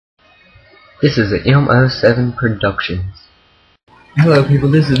This is the M07 Productions. Hello people,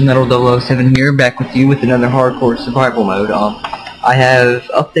 this is Metal007 here, back with you with another hardcore survival mode. I have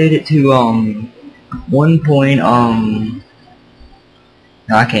updated to,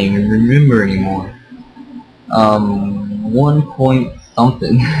 I can't even remember anymore. 1 point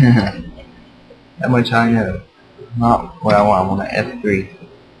something. That much I know. Not what I want, I want an F3.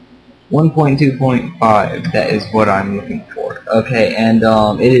 1.2.5, that is what I'm looking for. Okay, and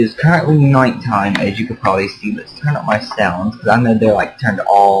it is currently nighttime, as you can probably see. Let's turn up my sounds, because I know they're like turned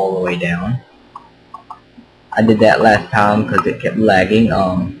all the way down. I did that last time because it kept lagging.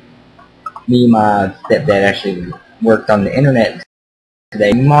 Me and my stepdad actually worked on the internet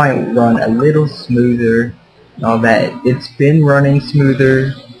today. Might run a little smoother and all that. It's been running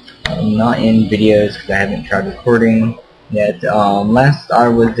smoother, not in videos because I haven't tried recording yet. Last I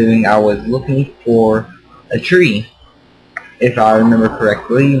was looking for a tree, if I remember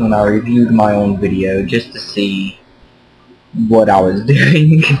correctly, when I reviewed my own video, just to see what I was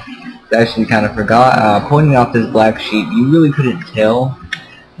doing. I actually kind of forgot. Pointing out this black sheep, you really couldn't tell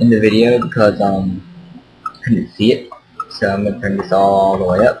in the video because I couldn't see it. So I'm going to turn this all the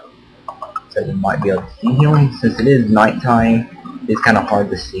way up so you might be able to see him. Since it is nighttime, it's kind of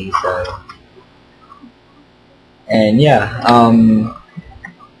hard to see, so. And yeah,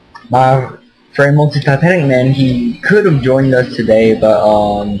 my friend Multi-Titanic Man, he could have joined us today,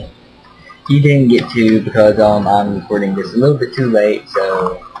 but he didn't get to because I'm recording this a little bit too late,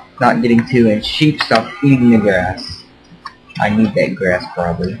 so not getting to, and sheep stopped eating the grass. I need that grass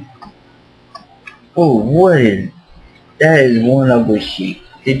probably. Oh, that is one ugly sheep.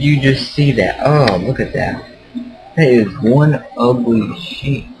 Did you just see that? Oh, look at that. That is one ugly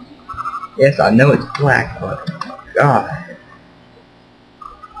sheep. Yes, I know it's black, but God,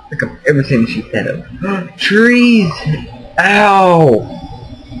 I think I've ever seen a sheep that up. Trees! Ow!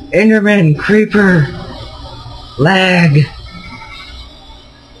 Enderman! Creeper! Lag!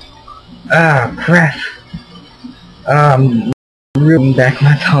 Ah, crap! Reeling back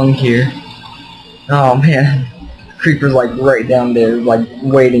my tongue here. Oh man, Creeper's like right down there, like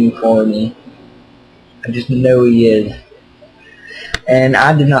waiting for me. I just know he is. And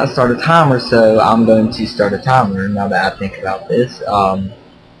I did not start a timer, so I'm going to start a timer now that I think about this. Hold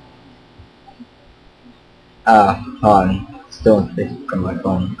on. Still in Facebook on my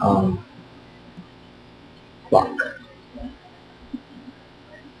phone. Clock.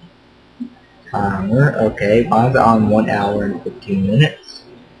 Timer, okay. Mine's on 1 hour and 15 minutes.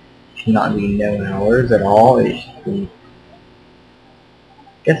 Should not be no hours at all. It should be.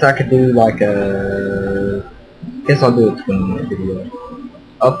 Guess I could do like a. Guess I'll do a 20-minute video.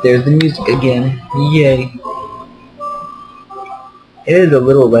 Up there's the music again. Yay. It is a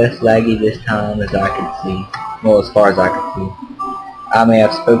little less laggy this time as I can see. Well, as far as I can see. I may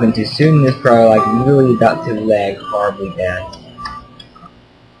have spoken too soon. It's probably like really about to lag horribly bad.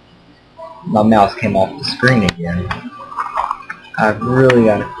 My mouse came off the screen again. I've really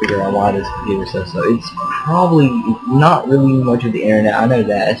got to figure out why this computer says so. It's probably not really much of the internet. I know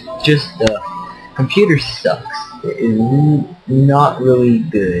that. It's just the computer sucks. It is not really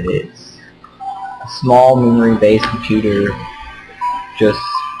good. It's a small memory-based computer. Just,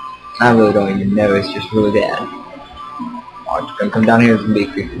 I really don't even know. It's just really bad. Oh, it's gonna come down here. It's gonna be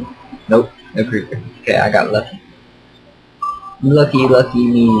a creeper. Nope, no creeper. Okay, I got lucky. Lucky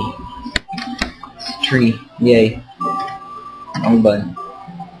me. It's a tree. Yay. Wrong button.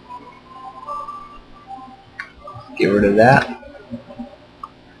 Get rid of that.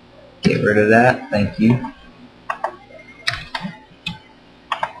 Get rid of that. Thank you.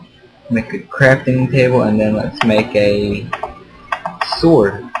 Make a crafting table, and then let's make a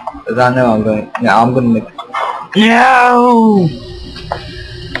sword. Because I know I'm going to make. No!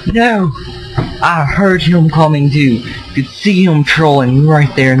 No! I heard him coming too. You could see him trolling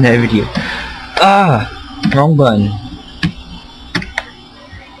right there in that video. Wrong button.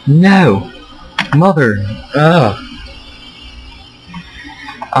 No! Mother!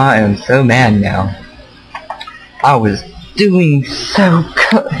 I am so mad now. I was doing so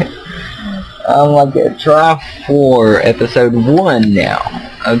good. I'm like at try4 episode 1 now.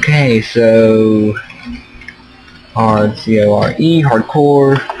 Okay, so hard, C-O-R-E,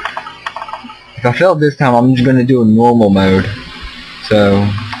 hardcore. If I failed this time, I'm just gonna do a normal mode. So,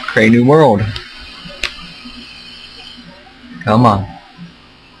 create new world. Come on.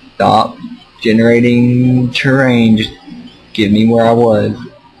 Stop generating terrain. Just give me where I was.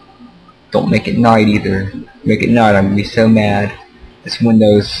 Don't make it night either. Make it night, I'm gonna be so mad. This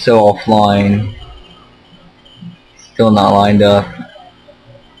window is so offline. Still not lined up.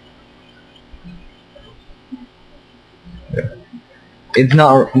 It's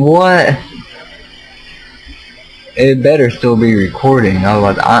not. What? It better still be recording,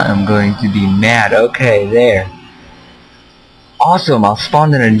 otherwise I am going to be mad. Okay, there. Awesome, I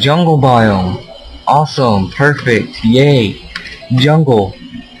spawned in a jungle biome. Awesome, perfect, yay. Jungle.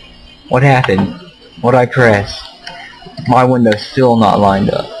 What happened? What I press? My window's still not lined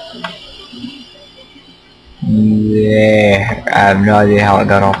up. There. I have no idea how it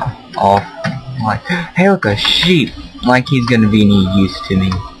got off. Like, hey look, a sheep. Like he's gonna be any use to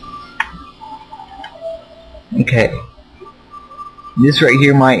me. Okay. This right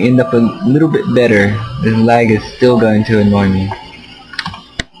here might end up a little bit better. This lag is still going to annoy me.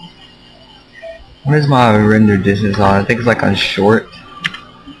 What is my render distance on? I think it's like on short.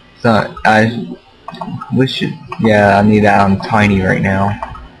 So I wish it, yeah, I need that on tiny right now.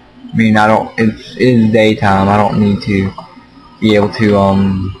 I mean, it is daytime. I don't need to be able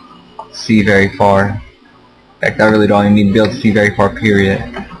to see very far. In fact, I really don't even need to be able to see very far,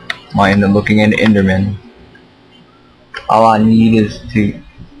 period. Might end up looking into Enderman. All I need is to...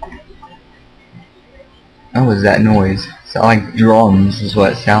 What was that noise? Sound like drums is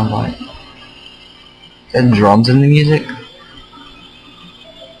what it sounds like. Is that drums in the music?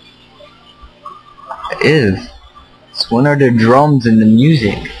 It is. So when are there drums in the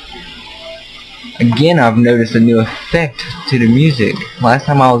music? Again, I've noticed a new effect to the music. Last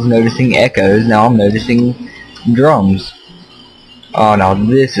time I was noticing echoes, now I'm noticing drums. Oh, now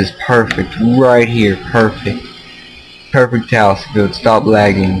this is perfect. Right here, perfect. Perfect house. If it would stop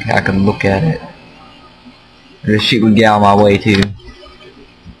lagging, I can look at it. The sheep would get out of my way too.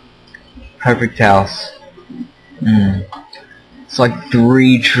 Perfect house. It's like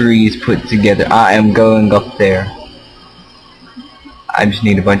 3 trees put together. I am going up there. I just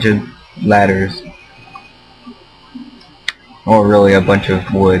need a bunch of ladders. Or really a bunch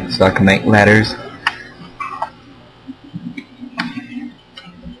of wood so I can make ladders.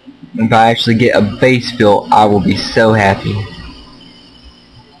 If I actually get a base built, I will be so happy.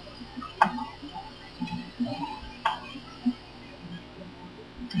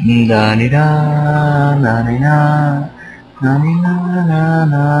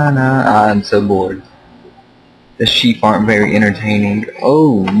 I'm so bored. The sheep aren't very entertaining.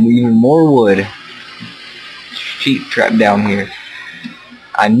 Oh, even more wood. Sheep trapped down here.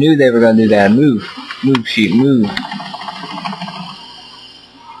 I knew they were gonna do that. Move. Move, sheep, move.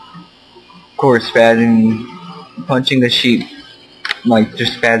 Of course, punching the sheep, like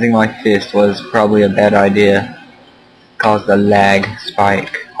just spazzing my fist was probably a bad idea. Caused a lag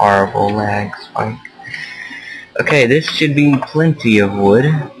spike. Horrible lag spike. Okay, this should be plenty of wood.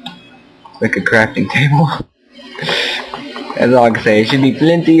 Like a crafting table. That's all I can say. It should be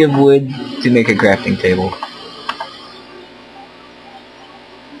plenty of wood to make a crafting table.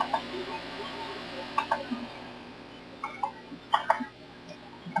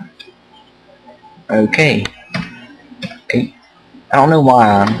 Okay. I don't know why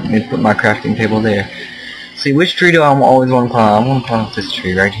I'm going to put my crafting table there. See, which tree do I always want to climb? I want to climb up this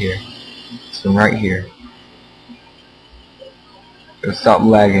tree right here. This one right here. It'll stop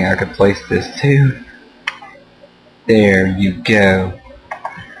lagging. I could place this too. There you go.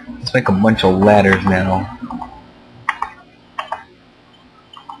 Let's make a bunch of ladders now.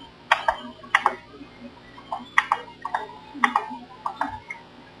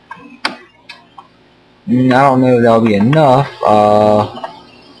 I don't know if that'll be enough.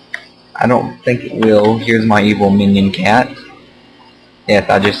 I don't think it will. Here's my evil minion cat. Yes,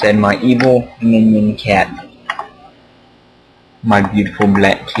 I just said my evil minion cat. My beautiful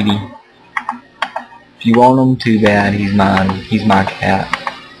black kitty. If you want him, too bad. He's mine. He's my cat.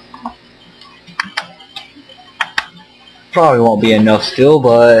 Probably won't be enough still,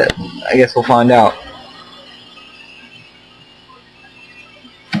 but I guess we'll find out.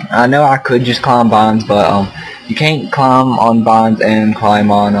 I know I could just climb vines, but you can't climb on vines and climb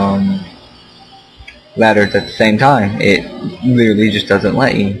on ladders at the same time. It literally just doesn't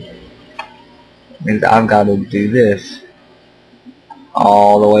let you. Means I've got to do this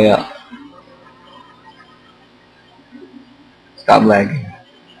all the way up. Stop lagging.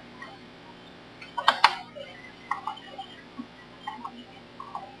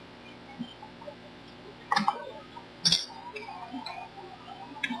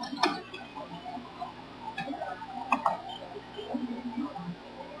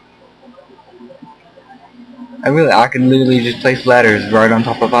 I could literally just place ladders right on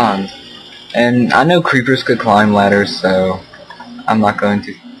top of vines. And I know creepers could climb ladders, so I'm not going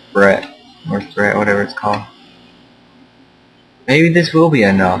to fret, or threat, whatever it's called. Maybe this will be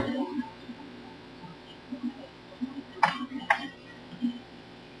enough.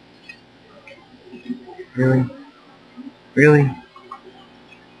 Really? Really?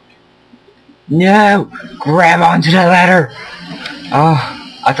 No! Grab onto the ladder!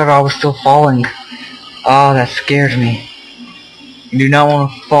 Oh, I thought I was still falling. Oh, that scared me. You do not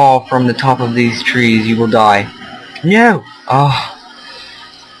want to fall from the top of these trees. You will die. No! Oh.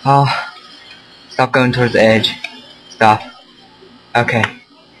 Oh. Stop going towards the edge. Stop. Okay.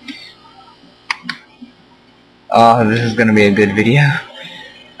 Oh, this is gonna be a good video.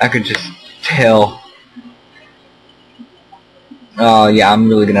 I could just tell. Oh yeah, I'm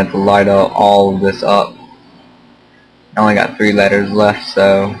really gonna have to light up all of this up. I only got 3 letters left,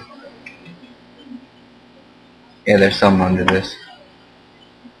 so yeah, there's some under this.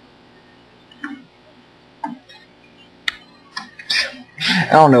 I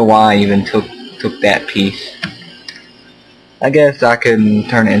don't know why I even took that piece. I guess I can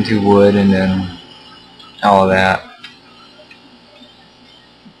turn it into wood and then all of that.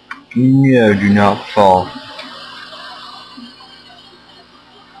 No, do not fall.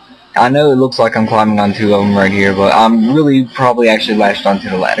 I know it looks like I'm climbing on 2 of them right here, but I'm really probably actually latched onto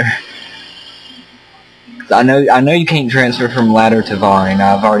the ladder. I know you can't transfer from ladder to vine.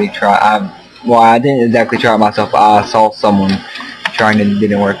 I've already tried. Well, I didn't exactly try it myself, but I saw someone trying and it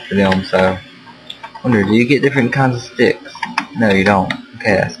didn't work for them. So, I wonder, do you get different kinds of sticks? No, you don't.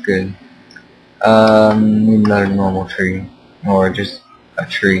 Okay, that's good. Need another normal tree, or just a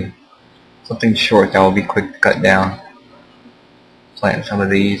tree, something short that will be quick to cut down. Plant some of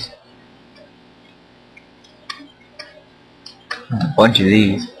these. A bunch of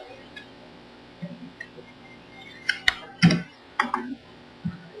these.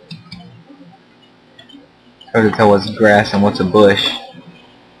 Hard to tell what's grass and what's a bush.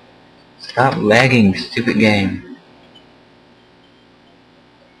 Stop lagging, stupid game.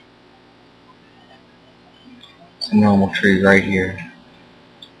 It's a normal tree right here.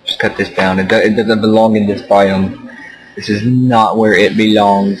 Just cut this down. It doesn't belong in this biome. This is not where it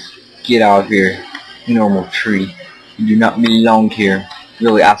belongs. Get out of here. Normal tree. You do not belong here.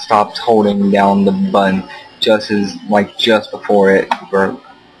 Really, I stopped holding down the button just before it broke.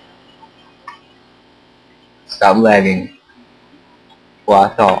 Stop lagging. Well, I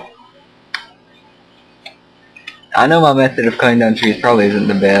thought. I know my method of cutting down trees probably isn't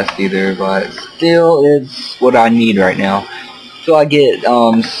the best either, but still, it's what I need right now. So I get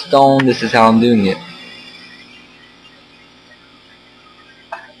stone. This is how I'm doing it.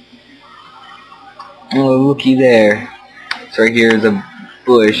 Oh, looky there. So right here is a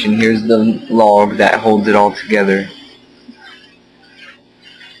bush, and here's the log that holds it all together.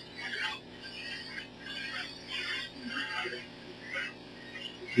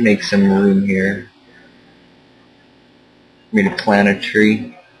 Make some room here for me to plant a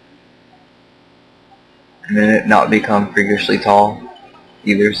tree, and then it not become freakishly tall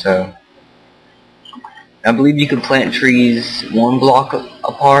either. So I believe you can plant trees 1 block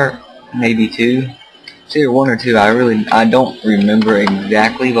apart, maybe 2. It's either 1 or 2. I don't remember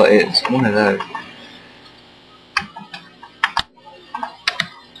exactly, but it's one of those.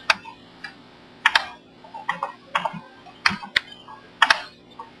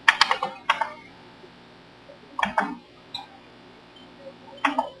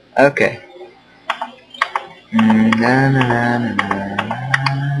 Okay.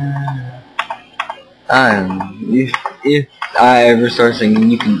 If I ever start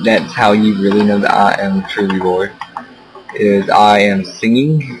singing, that's how you really know that I am truly bored. Is I am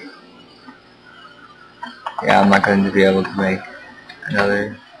singing. Yeah, I'm not going to be able to make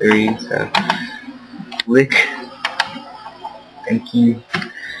another 3, so lick. Thank you.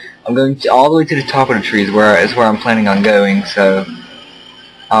 I'm going all the way to the top of the trees, where I'm planning on going, so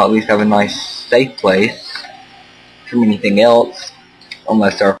I'll at least have a nice safe place from anything else,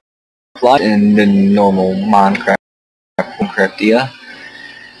 unless there are flies in the normal Minecraft,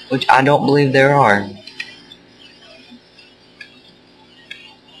 which I don't believe there are.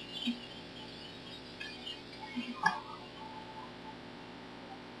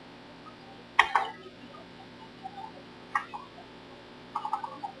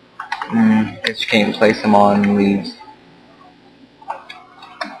 Guess you can't place them on leaves.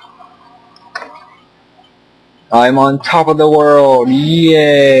 I'm on top of the world!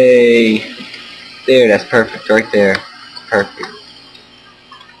 Yay! There, that's perfect right there. Perfect.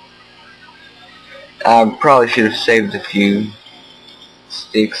 I probably should have saved a few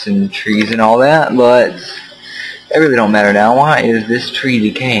sticks and trees and all that, but it really don't matter now. Why is this tree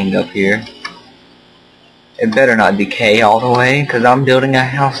decaying up here? It better not decay all the way, because I'm building a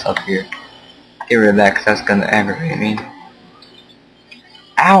house up here. Get rid of that, because that's going to aggravate me.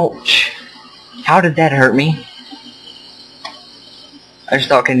 Ouch! How did that hurt me? I just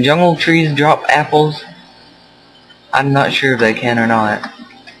thought, can jungle trees drop apples? I'm not sure if they can or not.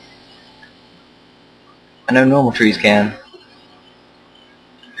 I know normal trees can.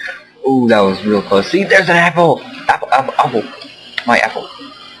 Ooh, that was real close. See, there's an apple! Apple, apple, apple. My apple.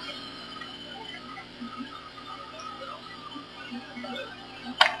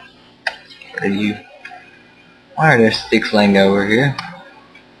 What are you? Why are there sticks laying over here?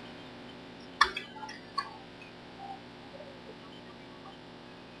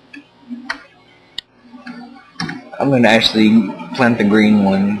 I'm going to actually plant the green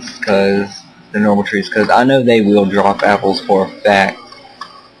ones, the normal trees, because I know they will drop apples for a fact.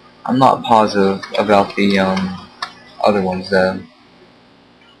 I'm not positive about the other ones though.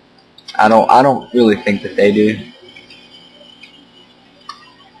 I don't really think that they do.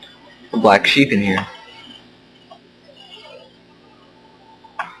 A black sheep in here.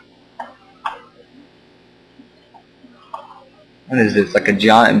 What is this? Like a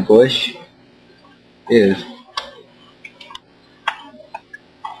giant bush? It is.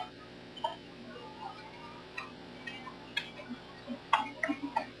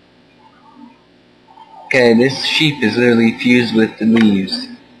 Okay, this sheep is literally fused with the leaves.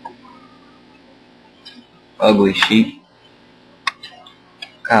 Ugly sheep.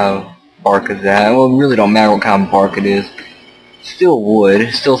 What kind of bark is that? Well, it really don't matter what kind of bark it is. Still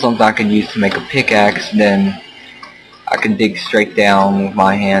wood. Still something I could use to make a pickaxe. Then I could dig straight down with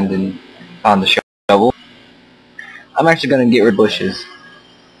my hand and find the shovel. I'm actually going to get rid of bushes.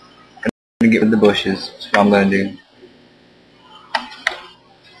 I'm going to get rid of the bushes. That's what I'm going to do.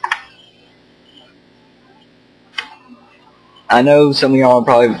 I know some of y'all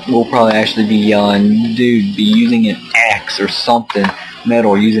will probably actually be yelling, dude, be using an axe or something,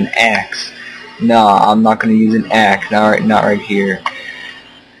 metal, use an axe. Nah, I'm not gonna use an axe, not right here.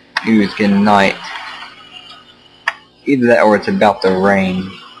 Ooh, it's getting night. Either that or it's about to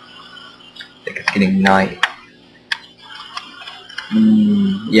rain. I think it's getting night.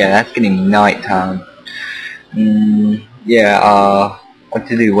 Yeah, that's getting nighttime. Yeah, what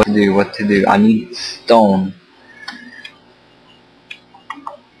to do? I need stone.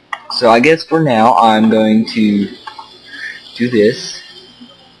 So I guess for now I'm going to do this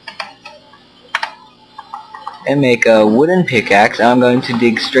and make a wooden pickaxe. I'm going to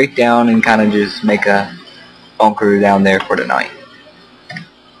dig straight down and kind of just make a bunker down there for the night.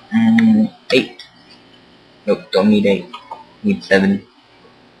 8. Nope, don't need 8. Need 7.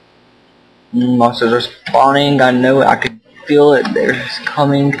 Monsters are spawning. I know it. I could feel it. They're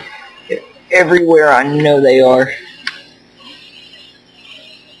coming everywhere. I know they are.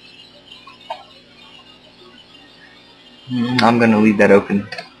 I'm gonna leave that open.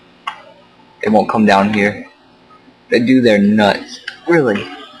 They won't come down here. If they do, they're nuts. Really.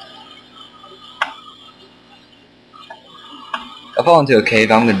 If I fall into a cave,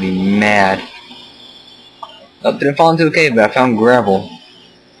 I'm gonna be mad. Oh, didn't fall into a cave, but I found gravel.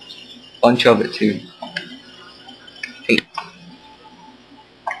 Bunch of it too. 8.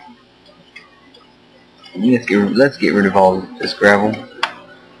 Let's get rid of all this gravel.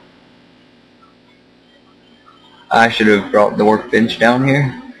 I should have brought the workbench down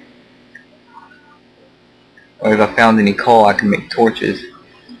here. Or if I found any coal, I can make torches.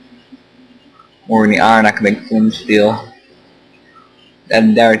 Or any iron, I can make flint steel.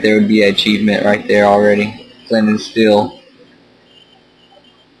 That right there would be an achievement right there already. Flint and steel.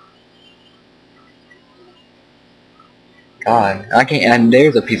 God, I can't. And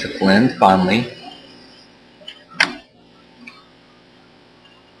there's a piece of flint finally.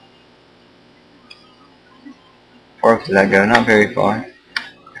 Far up did that go? Not very far.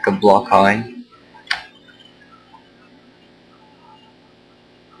 Like a block high.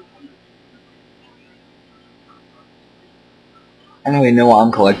 I don't even know why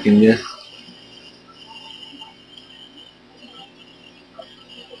I'm collecting this.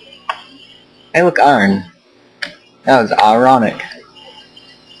 Hey, look, iron. That was ironic.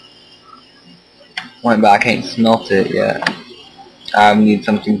 But I can't smelt it yet. I need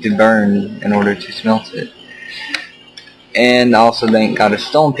something to burn in order to smelt it. And also they ain't got a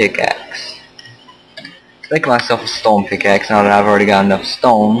stone pickaxe. Make myself a stone pickaxe now that I've already got enough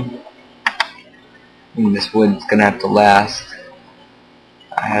stone. And this wood's gonna have to last.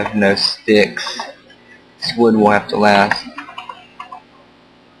 I have no sticks. This wood will have to last.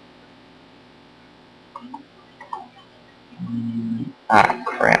 Ah,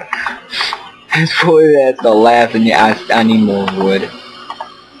 crap. This wood has to last, and yeah, I need more wood.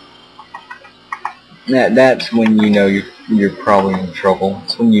 That's when you know you're probably in trouble.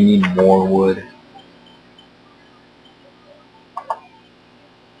 It's when you need more wood.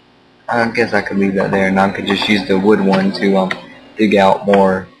 I guess I could leave that there, and I could just use the wood one to dig out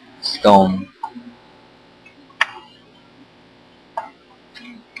more stone.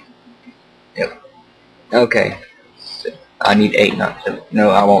 Yep. Okay. I need 8, not 7. No,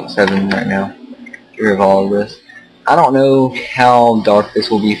 I want 7 right now. Get rid of all of this. I don't know how dark this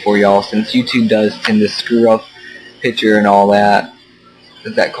will be for y'all, since YouTube does tend to screw up picture and all that.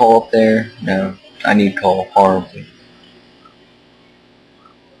 Is that coal up there? No. I need coal horribly.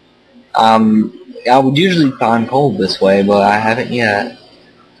 I would usually find coal this way, but I haven't yet.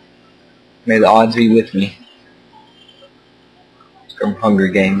 May the odds be with me. It's from Hunger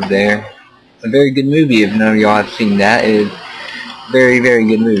Games there. It's a very good movie, if none of y'all have seen that. It is a very, very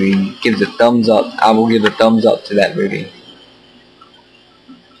good movie. Gives a thumbs up. I will give a thumbs up to that movie.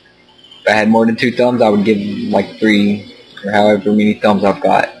 If I had more than 2 thumbs, I would give like 3, or however many thumbs I've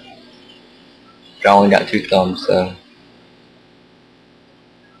got. But I only got 2 thumbs, so.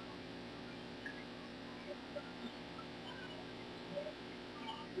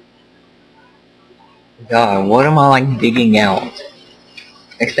 God, what am I like digging out?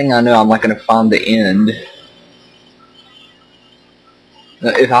 Next thing I know, I'm like gonna find the end.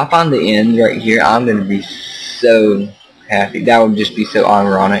 Now, if I find the end right here, I'm gonna be so happy. That would just be so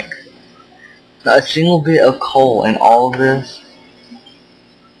ironic. Not a single bit of coal in all of this.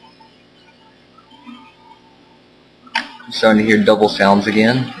 I'm starting to hear double sounds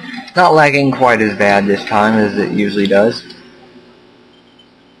again. It's not lagging quite as bad this time as it usually does.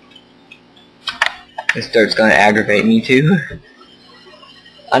 This starts going to aggravate me too.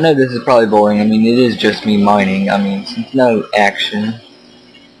 I know this is probably boring. I mean, it is just me mining. I mean, since no action.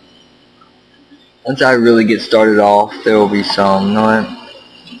 Once I really get started off, there will be some. No,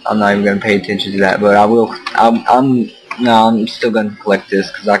 I'm not even going to pay attention to that, but I will. I'm still going to collect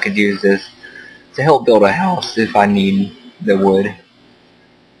this because I could use this to help build a house if I need the wood.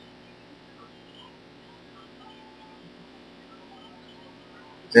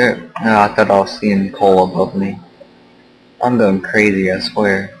 There. No, I thought I was seeing coal above me. I'm going crazy, I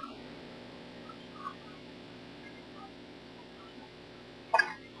swear.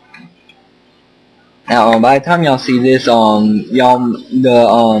 Now, by the time y'all see this, my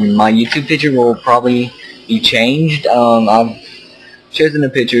YouTube picture will probably be changed. I've chosen a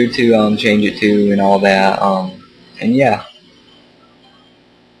picture to change it to and all that. And yeah.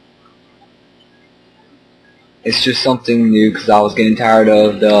 It's just something new because I was getting tired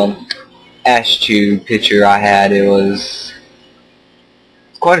of the ash tube picture I had. It's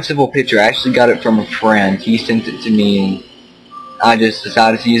quite a simple picture. I actually got it from a friend. He sent it to me, and I just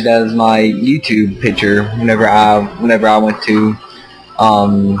decided to use that as my YouTube picture whenever I went to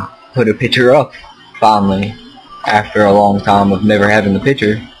put a picture up finally after a long time of never having the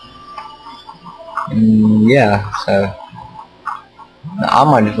picture. And yeah, so. I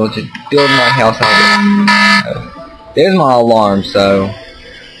might as well just build my house out of it. There's my alarm, so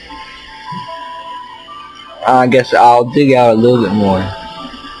I guess I'll dig out a little bit more.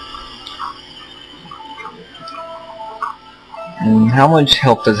 And how much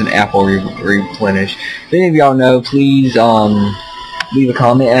health does an apple replenish? If any of y'all know, please leave a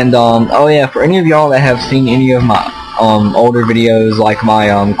comment. And oh yeah, for any of y'all that have seen any of my older videos, like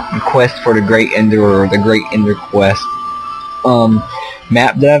my quest for the Great Ender or the Great Ender Quest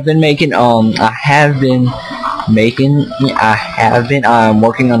map that I've been making, I'm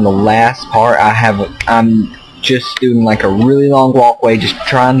working on the last part. I'm just doing like a really long walkway, just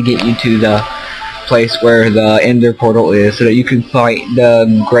trying to get you to the place where the Ender portal is, so that you can fight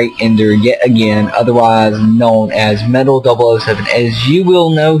the Great Ender yet again, otherwise known as Metal 007, as you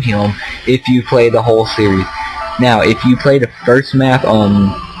will know him if you play the whole series. Now, if you play the first map,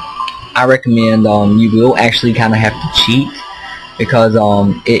 I recommend you will actually kind of have to cheat, because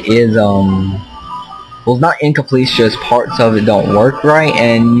it is well, it's not incomplete, just parts of it don't work right.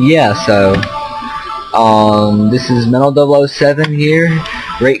 And yeah, so this is Metal 007 here.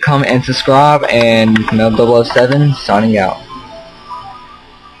 Rate, comment, and subscribe, and Metal 007 signing out.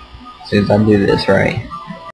 As soon as I do this right.